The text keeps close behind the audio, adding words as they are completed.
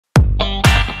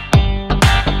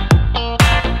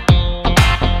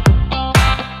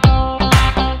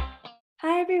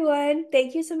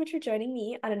Thank you so much for joining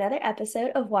me on another episode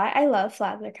of Why I Love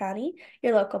Flagler County,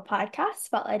 your local podcast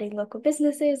spotlighting local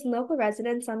businesses and local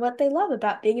residents on what they love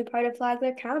about being a part of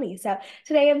Flagler County. So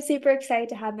today I'm super excited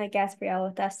to have my guest Brielle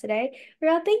with us today.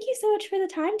 Brielle, thank you so much for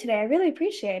the time today. I really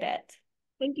appreciate it.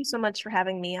 Thank you so much for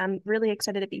having me. I'm really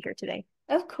excited to be here today.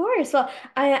 Of course. Well,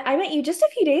 I met you just a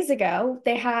few days ago.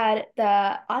 They had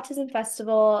the Autism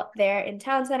Festival there in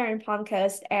Town Center in Palm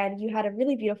Coast, and you had a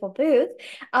really beautiful booth.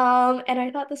 And I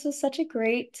thought this was such a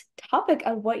great topic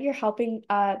of what you're helping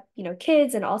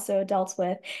kids and also adults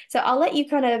with. So I'll let you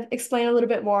kind of explain a little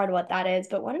bit more on what that is.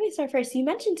 But why don't we start first? You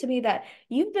mentioned to me that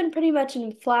you've been pretty much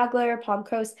in Flagler, Palm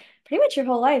Coast, pretty much your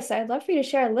whole life. So I'd love for you to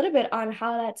share a little bit on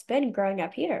how that's been growing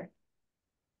up here.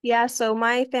 Yeah, so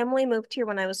my family moved here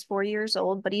when I was 4 years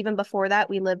old, but even before that,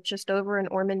 we lived just over in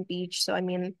Ormond Beach. So, I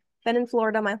mean, been in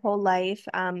Florida my whole life.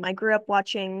 I grew up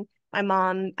watching my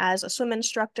mom as a swim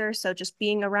instructor. So, just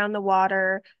being around the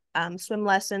water, swim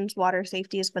lessons, water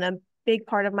safety has been a big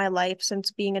part of my life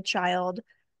since being a child.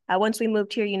 Once we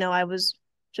moved here, I was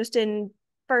just in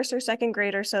first or second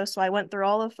grade or so. So, I went through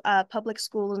all of public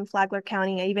schools in Flagler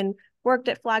County. I even worked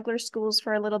at Flagler schools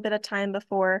for a little bit of time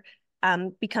before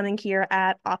becoming here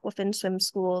at AquaFin swim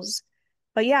schools.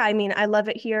 But yeah, I mean, I love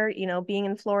it here. Being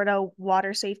in Florida,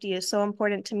 water safety is so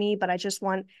important to me, but I just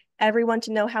want everyone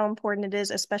to know how important it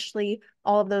is, especially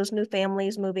all of those new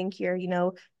families moving here.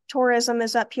 Tourism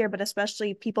is up here, but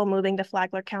especially people moving to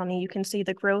Flagler County. You can see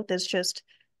the growth is just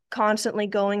constantly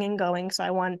going and going. So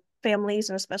I want families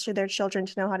and especially their children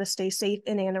to know how to stay safe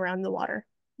in and around the water.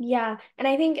 Yeah, and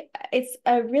I think it's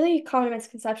a really common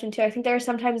misconception too. I think there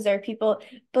are people,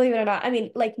 believe it or not, I mean,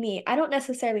 like me, I don't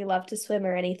necessarily love to swim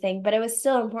or anything, but it was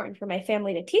still important for my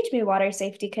family to teach me water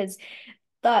safety because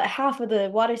the half of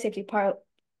the water safety part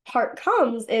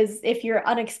comes is if you're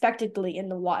unexpectedly in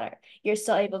the water. You're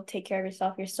still able to take care of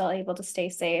yourself, you're still able to stay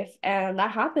safe. And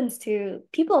that happens to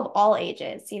people of all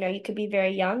ages. You could be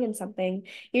very young and something,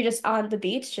 you're just on the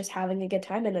beach, just having a good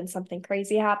time, and then something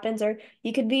crazy happens. Or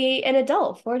you could be an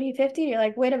adult, 40, 50, and you're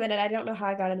like, wait a minute, I don't know how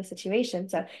I got in the situation.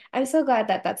 So I'm so glad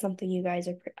that that's something you guys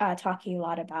are talking a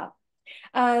lot about.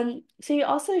 So you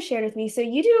also shared with me, so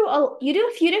you do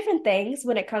a few different things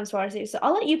when it comes to water safety. So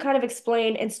I'll let you kind of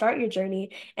explain and start your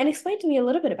journey and explain to me a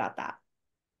little bit about that.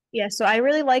 Yeah, so I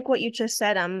really like what you just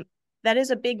said. That is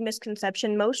a big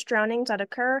misconception. Most drownings that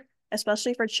occur,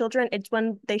 especially for children, it's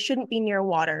when they shouldn't be near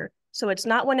water. So it's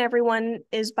not when everyone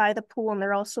is by the pool and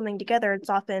they're all swimming together. It's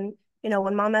often,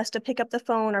 when mom has to pick up the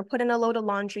phone or put in a load of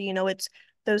laundry, it's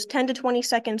those 10 to 20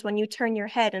 seconds when you turn your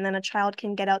head and then a child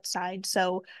can get outside.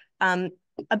 So um,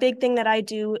 a big thing that I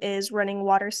do is running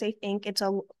Water Safe Inc. It's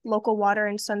a local water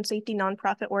and sun safety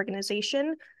nonprofit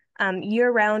organization.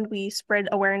 Year round, we spread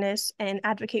awareness and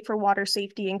advocate for water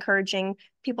safety, encouraging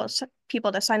people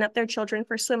to sign up their children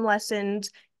for swim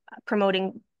lessons,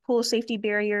 promoting pool safety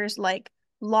barriers like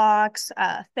locks,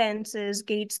 fences,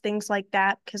 gates, things like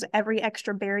that, because every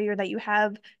extra barrier that you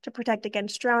have to protect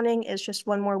against drowning is just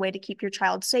one more way to keep your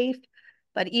child safe.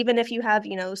 But even if you have,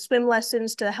 swim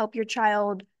lessons to help your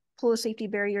child, pool safety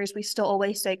barriers, we still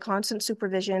always say constant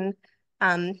supervision.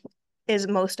 Um, is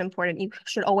most important. You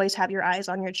should always have your eyes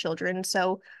on your children.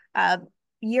 So,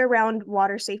 year-round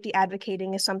water safety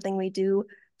advocating is something we do.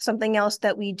 Something else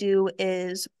that we do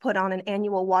is put on an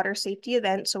annual water safety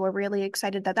event. So, we're really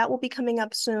excited that that will be coming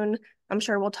up soon. I'm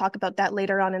sure we'll talk about that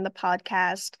later on in the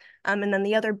podcast. And then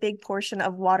the other big portion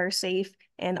of Water Safe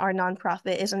and our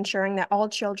nonprofit is ensuring that all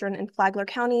children in Flagler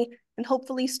County and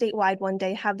hopefully statewide one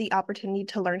day have the opportunity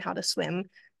to learn how to swim.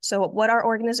 So what our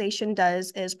organization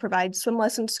does is provide swim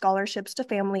lesson scholarships to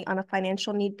family on a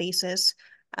financial need basis.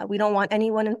 We don't want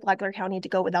anyone in Flagler County to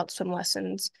go without swim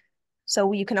lessons.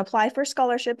 So you can apply for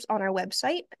scholarships on our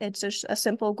website. It's just a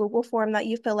simple Google form that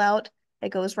you fill out. It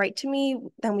goes right to me.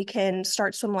 Then we can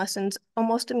start swim lessons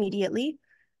almost immediately.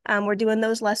 We're doing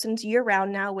those lessons year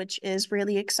round now, which is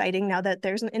really exciting now that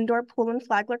there's an indoor pool in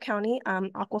Flagler County,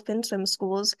 AquaFin swim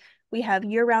schools. We have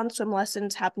year-round swim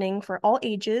lessons happening for all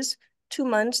ages, 2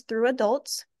 months through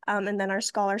adults. And then our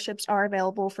scholarships are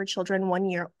available for children 1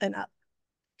 year and up.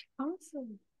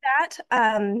 Awesome. That,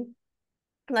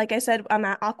 like I said, I'm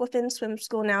at AquaFin Swim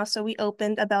School now. So we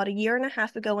opened about a year and a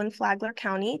half ago in Flagler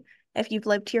County. If you've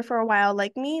lived here for a while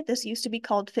like me, this used to be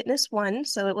called Fitness One.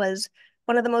 So it was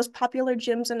one of the most popular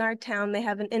gyms in our town. They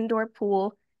have an indoor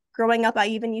pool. Growing up, I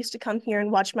even used to come here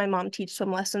and watch my mom teach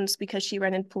swim lessons because she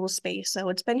rented pool space. So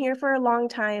it's been here for a long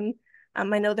time. I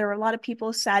know there were a lot of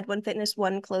people sad when Fitness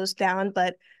One closed down,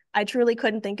 but I truly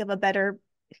couldn't think of a better,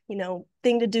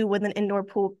 thing to do with an indoor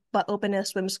pool, but open a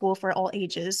swim school for all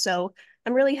ages. So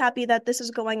I'm really happy that this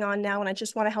is going on now, and I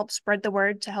just want to help spread the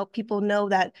word to help people know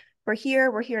that we're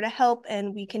here to help,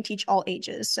 and we can teach all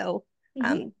ages. So Hmm.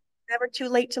 um, never too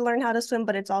late to learn how to swim,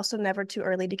 but it's also never too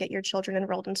early to get your children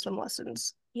enrolled in swim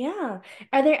lessons. Yeah.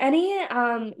 Are there any,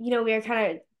 we were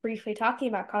kind of briefly talking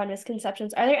about common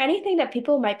misconceptions. Are there anything that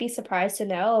people might be surprised to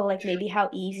know, like maybe how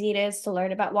easy it is to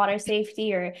learn about water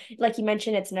safety, or like you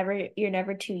mentioned, you're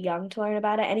never too young to learn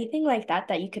about it. Anything like that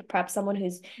that you could prep someone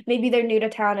who's maybe they're new to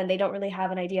town and they don't really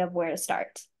have an idea of where to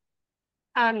start?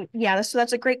 Yeah, so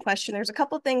that's a great question. There's a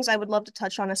couple things I would love to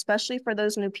touch on, especially for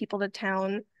those new people to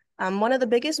town. One of the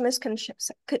biggest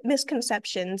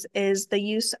misconceptions is the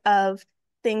use of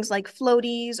things like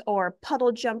floaties or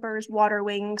puddle jumpers, water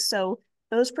wings. So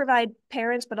those provide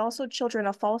parents, but also children,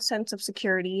 a false sense of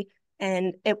security.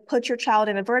 And it puts your child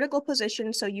in a vertical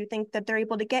position, so you think that they're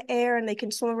able to get air and they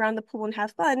can swim around the pool and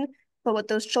have fun. But what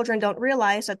those children don't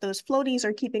realize that those floaties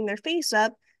are keeping their face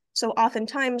up, so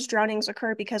oftentimes drownings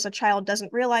occur because a child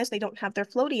doesn't realize they don't have their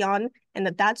floaty on and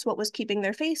that that's what was keeping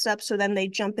their face up. So then they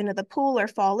jump into the pool or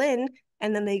fall in,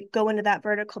 and then they go into that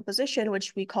vertical position,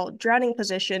 which we call drowning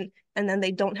position, and then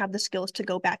they don't have the skills to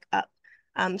go back up.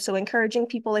 So encouraging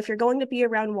people, if you're going to be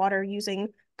around water, using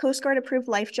Coast Guard approved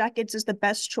life jackets is the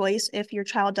best choice if your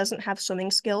child doesn't have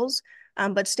swimming skills.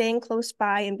 But staying close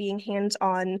by and being hands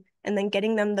on and then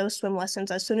getting them those swim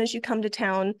lessons as soon as you come to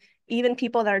town, even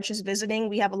people that are just visiting.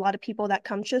 We have a lot of people that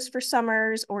come just for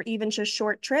summers or even just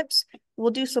short trips.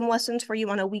 We'll do some lessons for you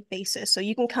on a week basis. So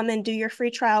you can come and do your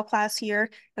free trial class here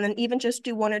and then even just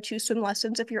do one or two swim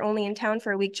lessons if you're only in town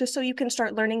for a week, just so you can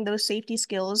start learning those safety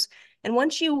skills. And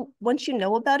once you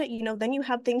know about it, then you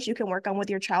have things you can work on with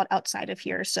your child outside of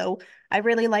here. So I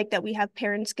really like that we have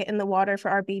parents get in the water for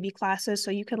our baby classes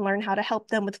so you can learn how to help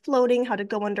them with floating, how to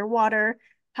go underwater,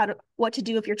 what to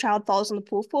do if your child falls in the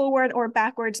pool forward or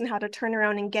backwards, and how to turn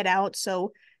around and get out.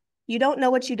 So you don't know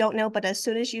what you don't know, but as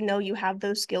soon as you know, you have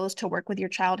those skills to work with your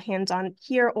child hands-on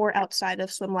here or outside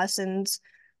of swim lessons.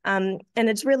 And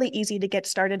it's really easy to get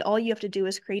started. All you have to do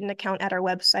is create an account at our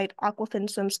website,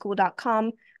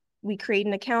 aquafinswimschool.com. We create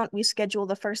an account, we schedule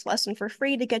the first lesson for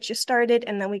free to get you started,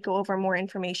 and then we go over more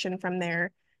information from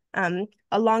there.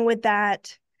 Along with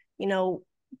that, you know,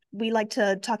 we like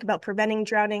to talk about preventing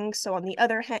drowning. So on the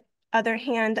other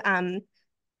hand,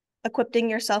 equipping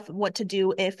yourself with what to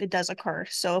do if it does occur.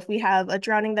 So if we have a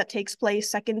drowning that takes place,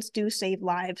 seconds do save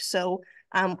lives. So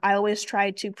I always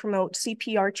try to promote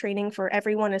CPR training for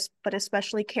everyone, but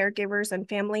especially caregivers and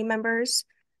family members.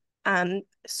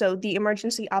 So the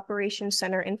Emergency Operations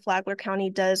Center in Flagler County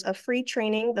does a free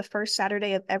training the first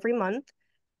Saturday of every month,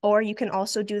 or you can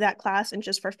also do that class and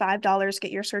just for $5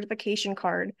 get your certification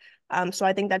card. So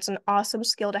I think that's an awesome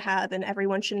skill to have, and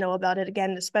everyone should know about it.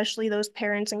 Again, especially those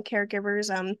parents and caregivers.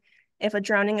 If a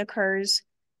drowning occurs,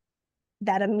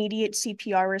 that immediate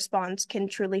CPR response can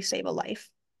truly save a life.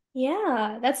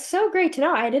 Yeah, that's so great to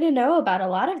know. I didn't know about a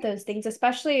lot of those things,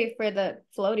 especially for the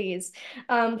floaties.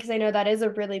 Because I know that is a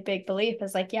really big belief.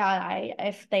 Is like, yeah, I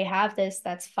if they have this,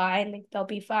 that's fine. Like, they'll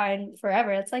be fine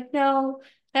forever. It's like, no,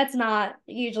 that's not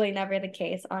usually never the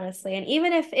case, honestly. And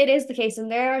even if it is the case and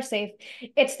they are safe,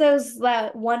 it's those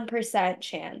that 1%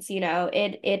 chance,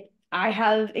 I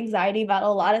have anxiety about a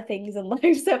lot of things in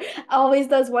life. So always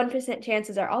those 1%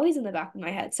 chances are always in the back of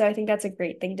my head. So I think that's a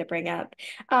great thing to bring up.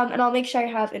 And I'll make sure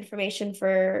I have information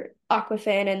for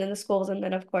AquaFin and then the schools, and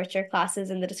then of course your classes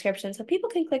in the description, so people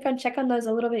can check on those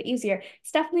a little bit easier.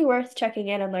 It's definitely worth checking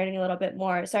in and learning a little bit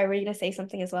more. Sorry, were you gonna say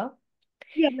something as well?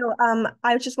 Yeah, no,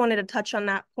 I just wanted to touch on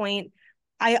that point.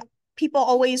 I People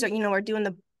always are doing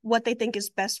what they think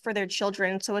is best for their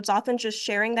children. So it's often just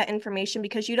sharing that information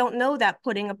because you don't know that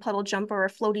putting a puddle jumper or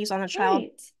floaties on a child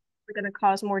Right. are going to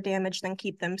cause more damage than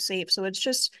keep them safe. So it's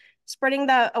just spreading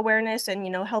that awareness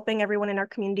and, helping everyone in our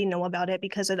community know about it,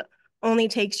 because it only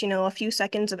takes, a few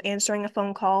seconds of answering a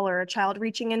phone call or a child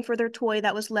reaching in for their toy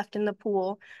that was left in the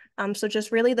pool. So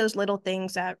just really those little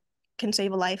things that can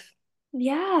save a life.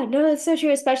 Yeah, no, that's so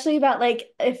true, especially about like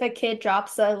if a kid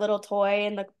drops a little toy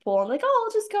in the pool. I'm like, oh,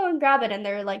 I'll just go and grab it. And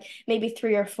they're like maybe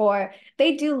 3 or 4.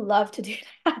 They do love to do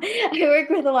that. I work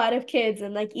with a lot of kids,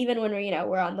 and like even when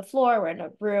we're on the floor, we're in a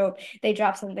room, they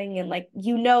drop something, and like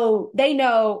they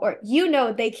know, or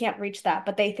they can't reach that,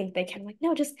 but they think they can. Like,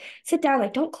 no, just sit down,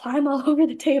 like don't climb all over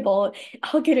the table.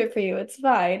 I'll get it for you. It's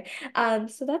fine.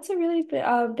 So that's a really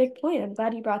big point. I'm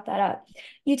glad you brought that up.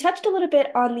 You touched a little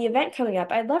bit on the event coming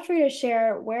up. I'd love for you to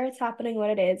share where it's happening,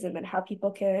 what it is, and then how people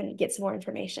can get some more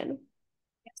information.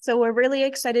 So we're really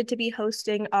excited to be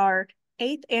hosting our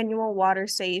eighth annual Water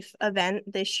Safe event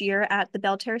this year at the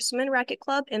Belterra Swim and Racket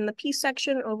Club in the Peace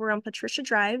section over on Patricia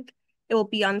Drive. It will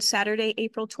be on Saturday,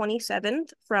 April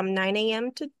 27th from 9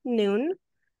 a.m. to noon.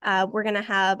 We're going to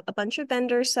have a bunch of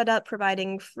vendors set up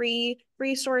providing free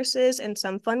resources and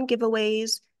some fun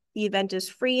giveaways. The event is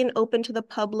free and open to the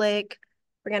public.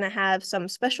 We're going to have some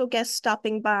special guests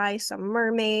stopping by, some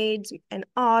mermaids, an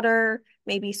otter,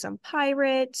 maybe some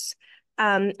pirates.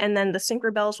 And then the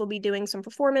Synchro Bells will be doing some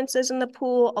performances in the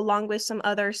pool, along with some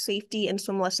other safety and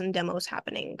swim lesson demos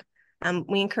happening.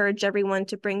 We encourage everyone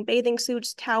to bring bathing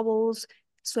suits, towels,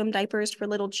 swim diapers for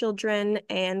little children,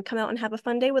 and come out and have a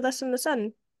fun day with us in the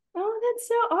sun. Oh, that's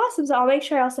so awesome. So I'll make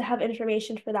sure I also have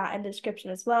information for that in the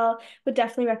description as well. Would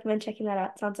definitely recommend checking that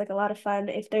out. Sounds like a lot of fun.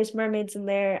 If there's mermaids in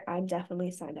there, I'm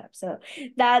definitely signed up. So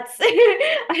that's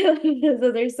I love those.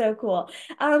 Those are so cool.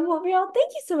 Well, Brielle,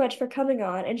 thank you so much for coming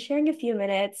on and sharing a few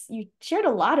minutes. You shared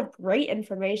a lot of great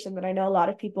information that I know a lot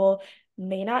of people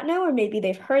may not know, or maybe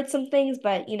they've heard some things,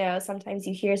 but sometimes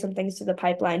you hear some things through the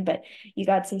pipeline, but you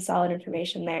got some solid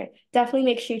information there. Definitely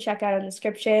make sure you check out a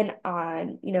description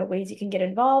on, ways you can get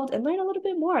involved and learn a little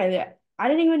bit more. I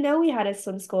didn't even know we had a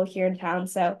swim school here in town,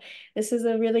 so this is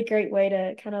a really great way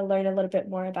to kind of learn a little bit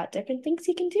more about different things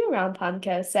you can do around Palm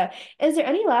Coast. So, is there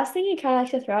any last thing you kind of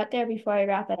like to throw out there before I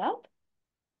wrap it up?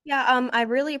 Yeah, I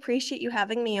really appreciate you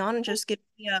having me on and just giving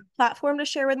me a platform to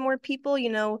share with more people.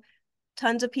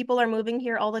 Tons of people are moving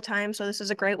here all the time, so this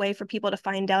is a great way for people to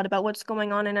find out about what's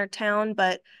going on in our town.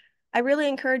 But I really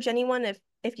encourage anyone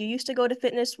if you used to go to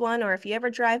Fitness One or if you ever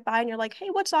drive by and you're like, hey,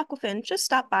 what's AquaFin? Just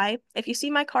stop by. If you see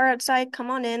my car outside,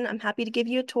 come on in. I'm happy to give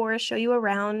you a tour, show you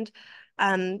around.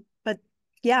 But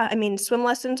yeah, I mean, swim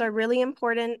lessons are really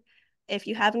important. If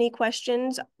you have any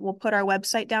questions, we'll put our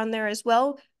website down there as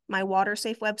well. My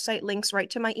WaterSafe website links right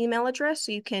to my email address,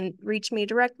 so you can reach me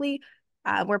directly.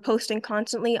 We're posting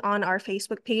constantly on our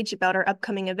Facebook page about our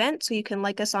upcoming event, so you can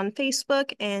like us on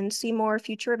Facebook and see more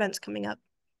future events coming up.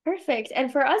 Perfect.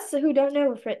 And for us who don't know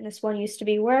where Fitness One used to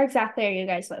be, where exactly are you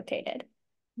guys located?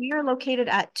 We are located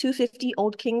at 250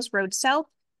 Old Kings Road South,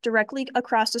 directly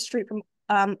across the street from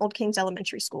Old Kings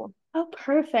Elementary School. Oh,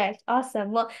 perfect.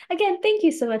 Awesome. Well, again, thank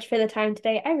you so much for the time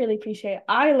today. I really appreciate it.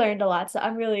 I learned a lot, so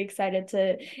I'm really excited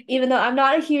to, even though I'm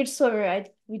not a huge swimmer,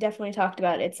 we definitely talked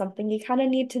about it. It's something you kind of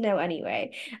need to know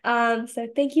anyway. So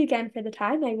thank you again for the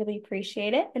time. I really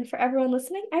appreciate it. And for everyone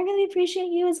listening, I really appreciate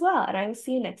you as well. And I will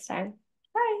see you next time.